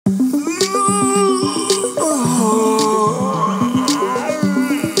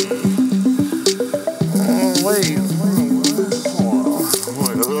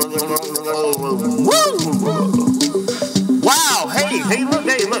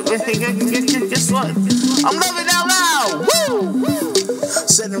guess what? I'm loving out loud. Woo!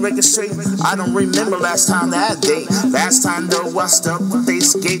 Setting the record straight, I don't remember last time that day. Last time though I stuck with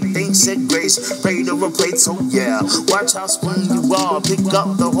face gate, things said grace, prayed over plates, so yeah. Watch how spoon you are, pick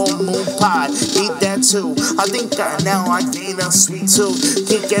up the whole moon pie, eat that too. I think now I gain a sweet tooth.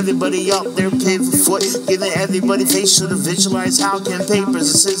 Kick everybody up their pivot foot, giving everybody facial to visualize how can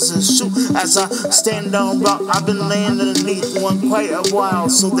papers and scissors shoot. As I stand on rock, I've been laying underneath one quite a while,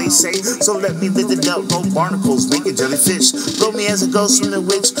 so they say. So let me lift it up, go barnacles, make a jellyfish. Blow me as a ghost from the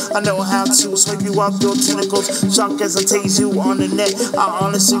witch. I know how to swipe you off your tentacles. Shock as I tase you on the neck. I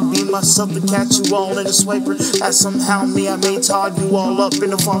honestly be myself to catch you all in the swiper. As somehow me, I may tard you all up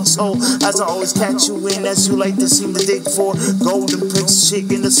in the foxhole. As I always catch you in, as you like to seem to dig for. Golden pricks,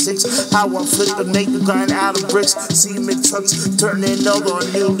 chick in the six. How I flip and make a grind out of bricks. Cement trucks, turning over a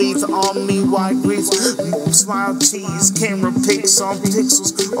new leaf on me. Why grief? Smile cheese, camera pics on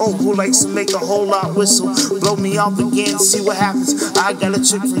pixels. Oh, who likes to make a whole lot whistle? Blow me off again, see what happens. I got a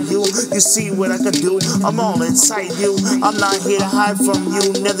trick for you, you see what I can do. I'm all inside you, I'm not here to hide from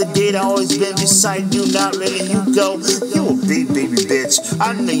you. Never did, I always been beside you, not letting you go. You a big baby bitch,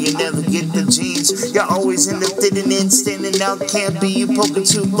 I know you never get the jeans. You're always in the fitting in, standing out. Can't be you poking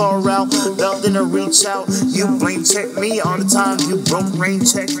too far out, nothing to reach out. You blame check me all the time, you broke rain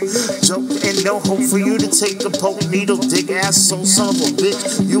check. Joke and no hope for you to take a poke needle, dig ass, so son of a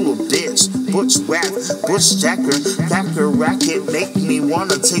bitch. You a bitch, butch whack, bush jacker, cracker racket. Make me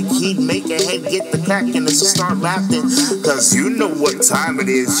wanna take heed, make a head get the crack and let's start laughing. Cause you know what time it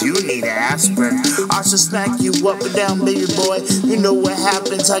is, you need an aspirin. I should smack you up and down, baby boy. You know what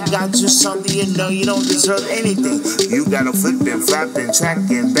happens, I got you something you know you don't deserve anything. You gotta flipping, flapping,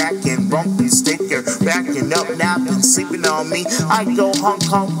 tracking, backing, bumping, sticking, backing up, napping, sleeping on me. I go honk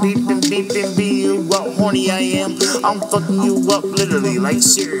honk, beeping, beeping, be you what horny I am. I'm fucking you up literally, like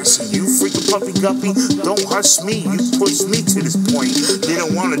seriously. You freaking puppy guppy, don't hush me, you push me to this point.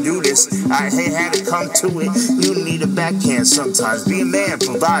 Didn't want to do this, I had to come to it. You need a backhand sometimes. Be a man,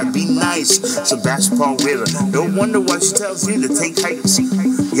 provide, be nice. Sebastian Paul Wheeler, no wonder why she tells you to take hikes.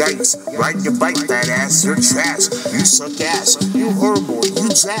 Yikes, ride your bike, that ass, you're trash. You suck ass, you horrible, you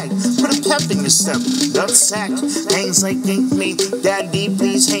drag. Put a pep in your step, nut sack. Hangs like ink me, daddy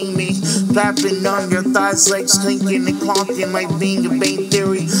please hang me. Clapping on your thighs like slinking and clonking like being a Bane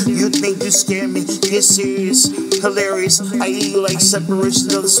Theory. You think you scare me, get serious, hilarious. I eat you like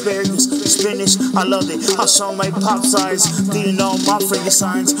separation of asparagus, spinach, I love it. I show my pop size, feeding all my finger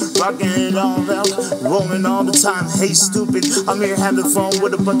signs, rocking it all out, rolling all the time. Hey stupid, I'm here having fun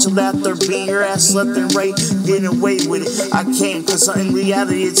with a bunch of laughter, being your ass left and right, getting away with it. I can't, cause in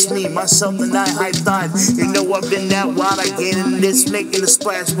reality it's me, myself and I high dive. You know I've been that wild, I get in this, making a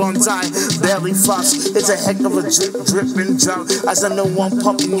splash one time. Belly floss, it's a heck of a drip and drop. As I know I'm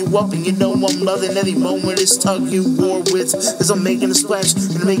pumping you up, and you know I'm loving every moment this tug you war with. Cause I'm making a splash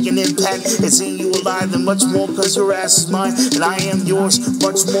and making impact. It's in you alive and much more, cause your ass is mine and I am yours.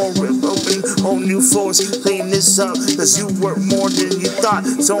 Much more rip open, whole new floors. Clean this up, cause you work more than you thought.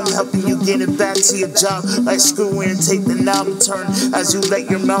 So I'm helping you get it back to your job. Like screw in, take the knob and turn. As you let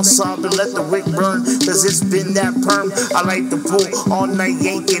your mouth sob and let the wick burn. Cause it's been that perm. I like to pull all night,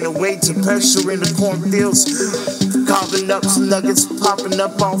 yanking away to pressure in the cornfields. Carving up some nuggets, popping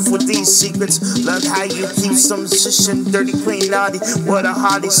up off with these secrets. Love how you keep some shishing, dirty, clean, naughty. What a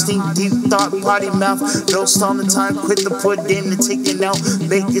hottie, stink, deep thought, potty mouth. No stalling time, quit the put in and take it out.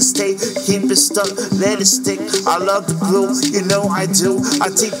 Make it stay, keep it stuck, let it stick. I love the glue, you know I do. I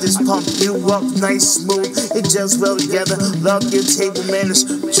take this pump you up, nice, smooth. It gels well together. Love your table manners,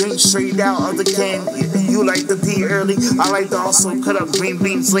 drink straight out of the can. You like to pee early, I like to also cut up green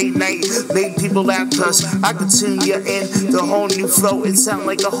beans late night. Make people laugh cause I can tune you in. The whole new flow, it sound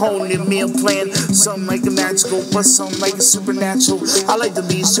like a whole new meal plan. Some like a magical, but some like a supernatural. I like to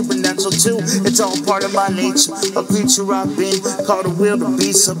be supernatural too, it's all part of my nature. A creature I've been, called a will to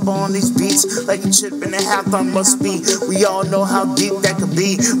beast up on these beats. Like a chip and a half I must be. We all know how deep that could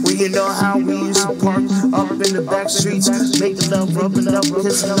be. Well, you know how we used to park up in the back streets, making love, rubbing up,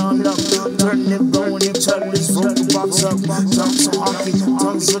 kissing on up, turning and blowing each other's vocal box up. Tongues so honky,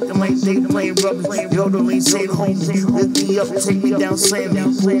 tongues looking like they playing rubber. Yodeling saying hold me, lift me up, take me down, slam me,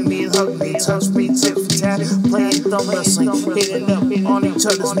 pull me and hug me, touch me, tip for tat, playing thumb wrestling, hitting up on each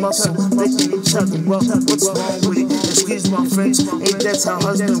other's muscle, licking each other. Well, what's wrong with it? Excuse my French, ain't that how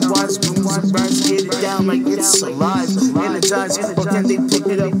husband, wives, grooms, and brides get it down like it's alive, energized, or can they pick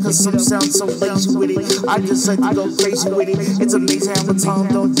it up? Cause some sound so lazy with it. I just like to go crazy with it. It's amazing how my tongue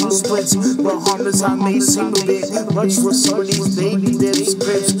don't do splits, but harmless I may seem a bit much for some of these baby dips,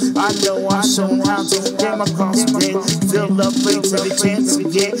 grips. I know I shown how to get my cross bend, fill up plates every chance to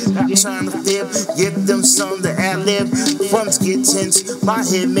get. not trying to fib. Get them some to ad-lib. Funds get tense. My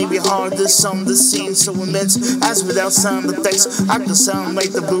head may be hard to sum. The scene so immense. As without sound effects, I can sound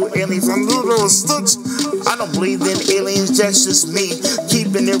like the blue alien from Little Stitch. I don't believe in aliens, that's just me.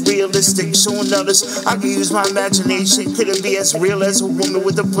 Keeping it realistic, showing others I can use my imagination. Could it be as real as a woman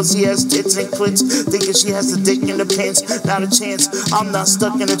with a pussy has tits and clits? Thinking she has the dick in the pants, not a chance. I'm not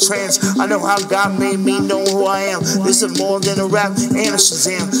stuck in a trance. I know how God made me know who I am. This is more than a rap and a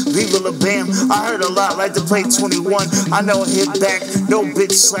Shazam. Viva la bam. I heard a lot like to play 21. I know a hit back, no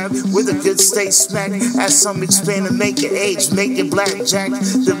bitch slap with a good stay smack. As some expand and make it age, make it blackjack.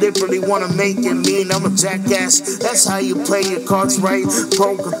 Deliberately wanna make it mean I'm a jackass. That's how you play your cards right.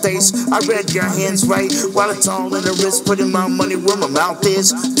 Poker face, I read your hands right. While it's all in the wrist, putting my money where my mouth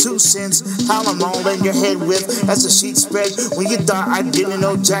is. 2 cents, how I'm all in your head with. As the sheet spread, when you thought I didn't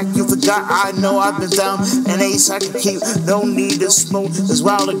know Jack, you forgot. I know I've been down an ace I can keep. No need to smoke. This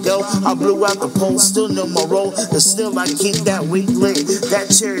while ago, I blew out the pole. Still know my role, and still I keep that weak lit. That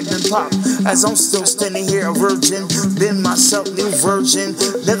cherry been popped. As I'm still standing here a virgin. Been myself, new virgin.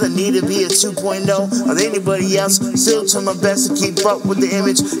 Never need to be a 2.0 of anybody else. Still try my best to keep up with the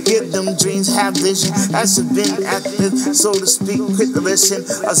image. Give them dreams, have vision. As have been active, so to speak. Quick to listen,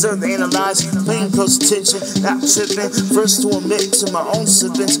 observe, analyze, paying close attention, not tripping. First to admit to my own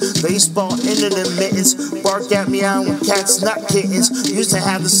slippings. Baseball into the mittens. Bark at me out with cats, not kittens. Used to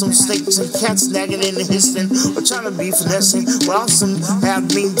have some snakes and cats nagging in the hissing. Or trying to be finessing. While some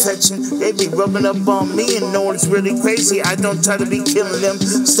have me touching. They be rubbing up on me and know it's really crazy. I don't try to be killing them,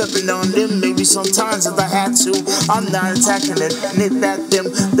 stepping on them. Maybe sometimes if I had to. I'm not attacking it, nip at them.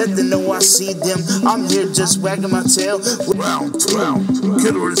 Let them know I see them. I'm here just wagging my tail. Round 2.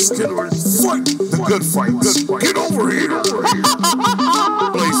 Killers, fight the good fights. Get over here.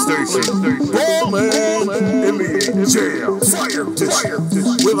 PlayStation. Ballin'. NBA Jam. Fire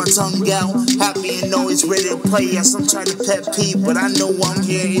dish. With my tongue out, happy and always ready to play. Yes, I'm trying to pet peeve, but I know I'm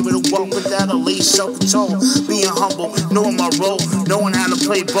here, able to walk without a leash, self-control. Being humble, knowing my role, knowing how to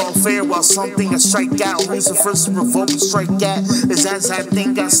play ball fair while something I strike out. Who's the first to provoke and strike at? Is as I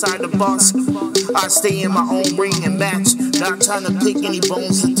think outside the box. I stay in my own ring and match. Not trying to pick any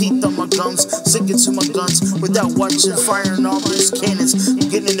bones, the teeth on my gums. Sticking to my guns without watching, firing all those cannons.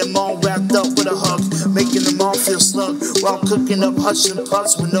 Getting them all wrapped up with a hug. Making them all feel slug while cooking up hush and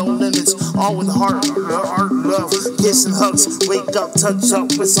puffs with no limits. All with heart, love, kiss and hugs. Wake up, touch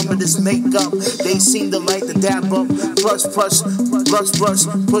up with some of this makeup. They seem to like to dab up. Brush, push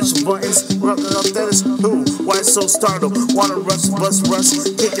buttons. Rubbing up that is who? Why so startled? Wanna rush,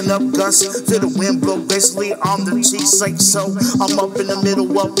 kicking up gusts. Feel the wind blow gracefully on the cheeks like so. I'm up in the middle,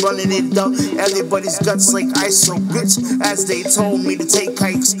 up running it up. Everybody's guts like ice so rich. As they told me to take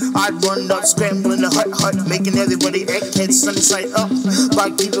hikes, I'd run up, scrambling the hut, making everybody egghead sunny side up. By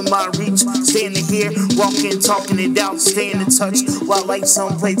keeping my reach, standing here, walking, talking it out, staying in touch. While like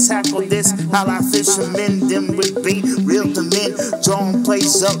some play tackle this, how I fishermen them with bait, reel them in, drawing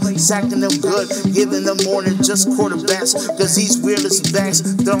plays up, sacking them good, giving them more than just quarterbacks. Cause these realist backs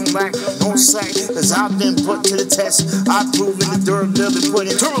don't lack, don't slack. Cause I've been put to the test. I've proven the durability, put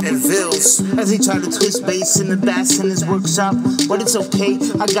in Vills. As he tried to twist bass in the bass in his workshop. But it's okay,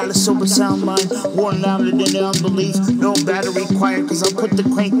 I got a sober sound mind, worn out than unbelief. No battery required, cause I put the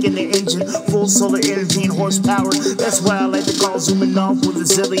crank in the engine. Full solar energy and horsepower. That's why I like to call zooming off with the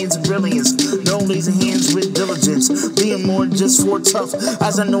zillions and brilliance. No lazy hands with diligence. Being more just for tough,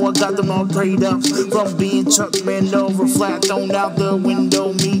 as I know I got them all prayed up. From being Chuck man over flat, thrown out the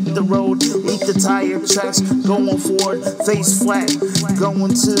window, meet the road, eat the tire tracks, going forward, face flat,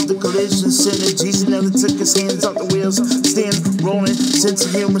 going to the collision center. Jesus never took his hands off the wheels, stand rolling, sense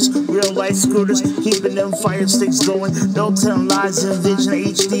of humor, real life scooters, keeping them fire sticks going. Don't tell lies and vision,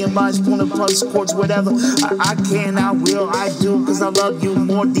 HDMI's pulling plus cords, whatever. I can, I will, I do, cause I love you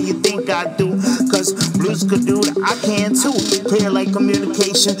more than you think I do. Cause blues could do it, I can too. Clear like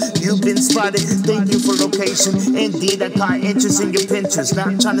communication, you've been spotted, thank you for location. Indeed, I caught interest in your Pinterest,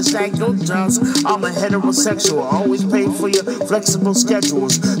 not trying to stack your jobs. I'm a heterosexual, always pay for your flexible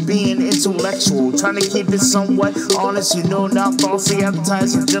schedules. Being intellectual, trying to keep it somewhat honest, you know, not falsely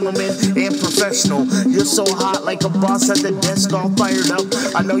advertising, gentleman and professional. You're so hot like a boss at the desk, all fired up.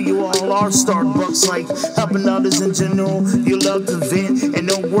 I know you all are Starbucks, like helping others in general. You love to vent, and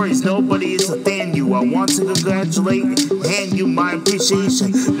no worries, nobody is a fan you. I want to congratulate and hand you my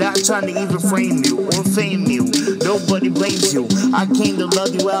appreciation. Not trying to even frame you or fame you. Nobody blames you. I came to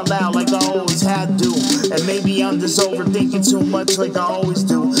love you out loud like I always had to. And maybe I'm just overthinking too much like I always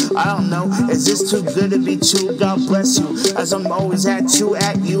do. I don't know, is this too good to be true? God bless you, as I'm always at you,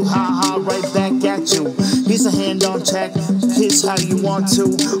 ha ha, right back at you. Here's a hand on track, kiss how you want to,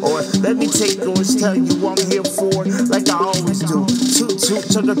 or let me take yours, tell you I'm here for, like I always do. Toot,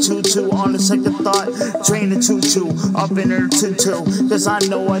 took a choo-choo on the second thought, train a choo-choo, up in her tutu, cause I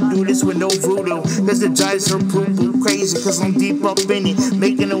know I do this with no voodoo, cause the drives her poo-poo crazy, cause I'm deep up in it,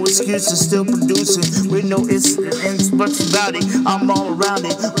 making no excuses, still producing, with no ifs and buts about it, I'm all around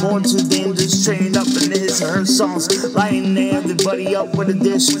it, born to the industry, trained up in his or her songs, lighting everybody up with a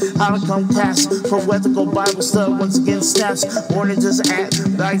dish, how to come past, poetical Bible stud, once again snaps, morning just at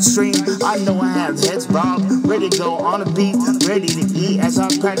the extreme, I know I have heads bob, ready to go on a beat, ready to eat, as I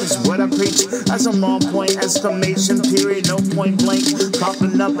practice what I preach, as I'm on point, exclamation period, no point blank,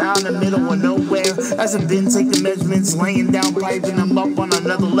 popping up out in the middle of nowhere, as I've been taking measurements, laying down, piping them up on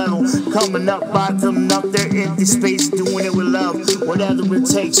another level, coming up by filling up their empty space, doing it with love, whatever it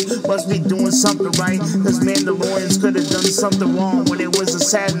takes, must be doing something right, cause Mandalorians could have done something wrong when it was a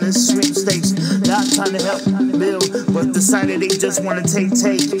sadness sweepstakes, not trying to help build, but decided they just want to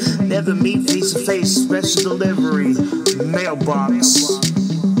take, never meet face to face, special delivery, mailbox,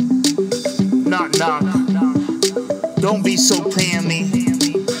 knock knock, don't be so pammy,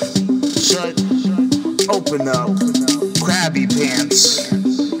 shut, open up, crabby pants,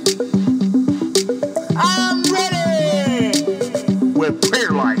 I'm ready, with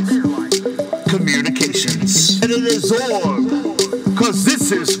Prayer Life Communications. and it is org, Cause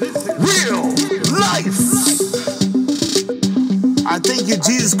this is real life. I thank you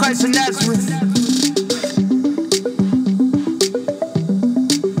Jesus Christ of Nazareth,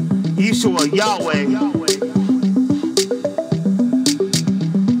 Yeshua, Yahweh,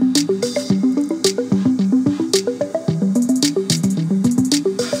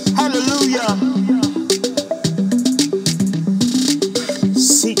 hallelujah,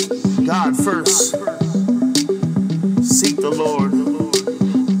 seek God first, seek the Lord,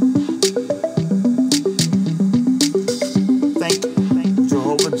 thank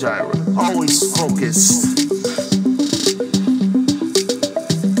Jehovah Jireh, always focused,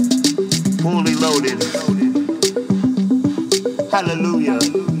 fully loaded, hallelujah.